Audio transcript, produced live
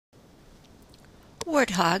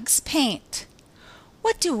Warthogs paint.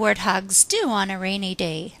 What do warthogs do on a rainy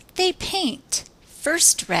day? They paint.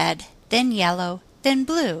 First red, then yellow, then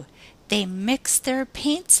blue. They mix their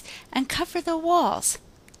paints and cover the walls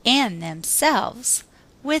and themselves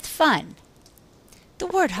with fun. The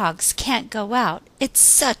warthogs can't go out. It's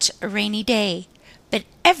such a rainy day. But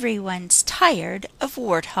everyone's tired of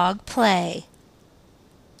warthog play.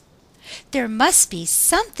 There must be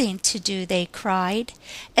something to do, they cried,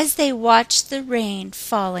 as they watched the rain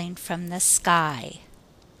falling from the sky.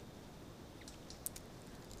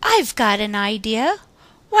 I've got an idea.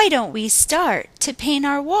 Why don't we start to paint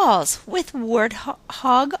our walls with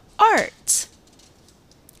warthog art?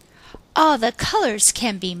 All the colors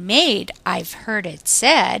can be made, I've heard it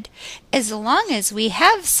said, as long as we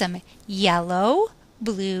have some yellow,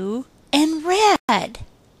 blue, and red.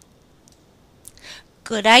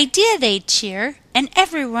 Good idea, they cheer, and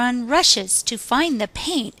everyone rushes to find the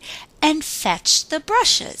paint and fetch the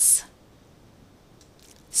brushes.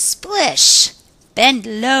 Splish, bend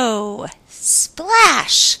low,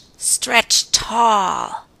 splash, stretch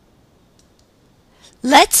tall.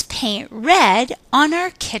 Let's paint red on our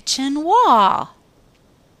kitchen wall.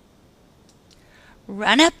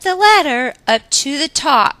 Run up the ladder up to the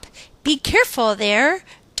top. Be careful there,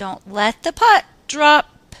 don't let the pot drop.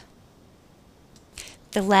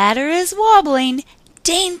 The ladder is wobbling.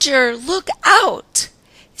 Danger, look out!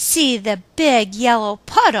 See the big yellow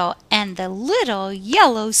puddle and the little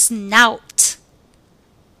yellow snout.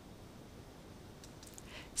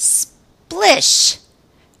 Splish,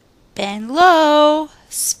 bend low,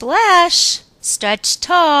 splash, stretch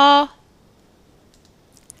tall.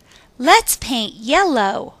 Let's paint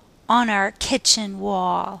yellow on our kitchen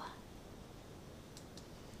wall.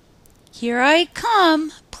 Here I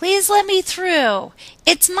come. Please let me through.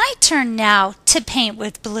 It's my turn now to paint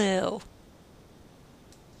with blue.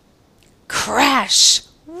 Crash!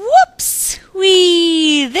 Whoops!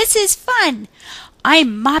 Whee! This is fun.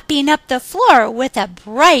 I'm mopping up the floor with a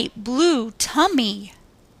bright blue tummy.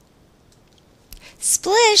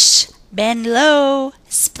 Splish! Bend low.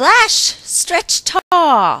 Splash! Stretch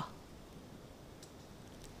tall.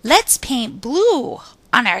 Let's paint blue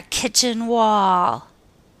on our kitchen wall.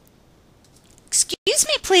 Excuse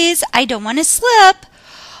me, please, I don't want to slip.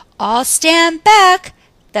 I'll stand back.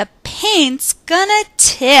 The paint's gonna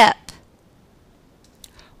tip.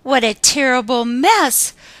 What a terrible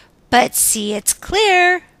mess. But see, it's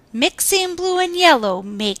clear. Mixing blue and yellow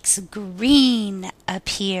makes green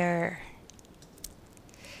appear.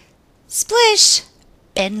 Splish,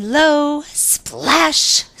 bend low,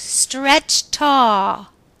 splash, stretch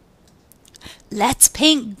tall. Let's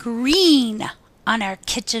paint green on our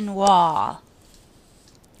kitchen wall.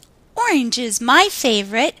 Orange is my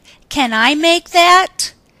favorite. Can I make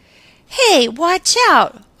that? Hey, watch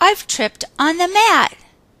out. I've tripped on the mat.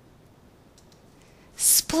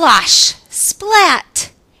 Splosh,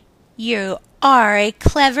 splat. You are a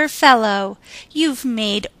clever fellow. You've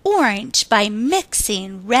made orange by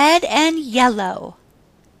mixing red and yellow.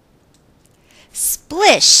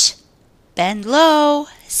 Splish, bend low,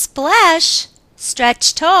 splash,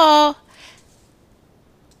 stretch tall.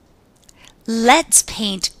 Let's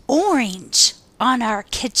paint orange on our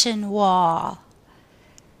kitchen wall.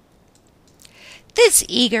 This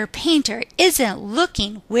eager painter isn't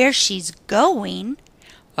looking where she's going.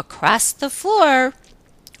 Across the floor,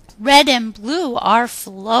 red and blue are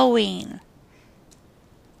flowing.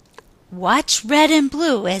 Watch red and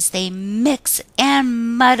blue as they mix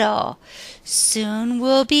and muddle. Soon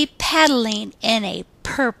we'll be paddling in a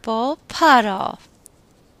purple puddle.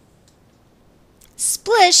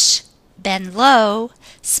 Splish, bend low,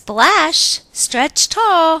 splash, stretch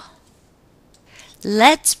tall.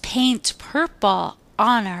 Let's paint purple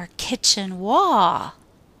on our kitchen wall.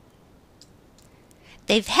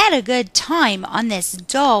 They've had a good time on this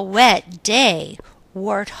dull, wet day.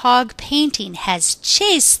 Warthog painting has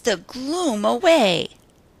chased the gloom away.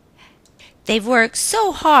 They've worked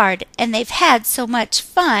so hard and they've had so much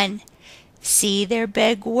fun. See their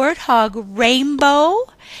big warthog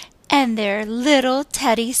rainbow and their little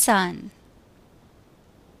teddy son.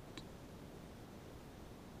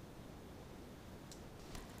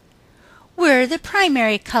 We're the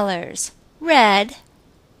primary colors, red,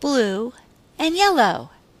 blue, and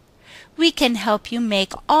yellow. We can help you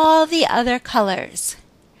make all the other colors.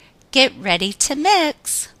 Get ready to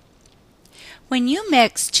mix. When you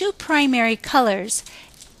mix two primary colors,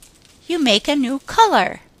 you make a new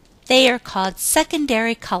color. They are called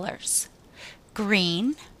secondary colors: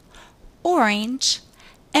 green, orange,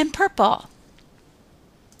 and purple.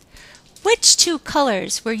 Which two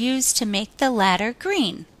colors were used to make the latter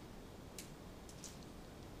green?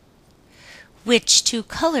 Which two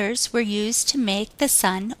colors were used to make the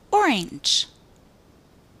sun orange?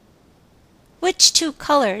 Which two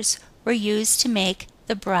colors were used to make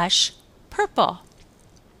the brush purple?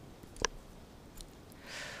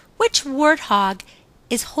 Which warthog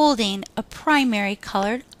is holding a primary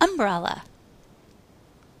colored umbrella?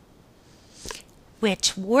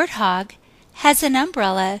 Which warthog has an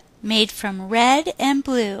umbrella made from red and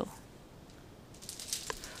blue?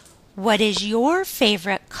 What is your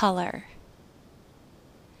favorite color?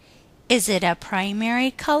 Is it a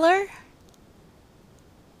primary color?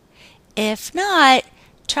 If not,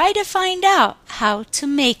 try to find out how to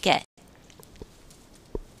make it.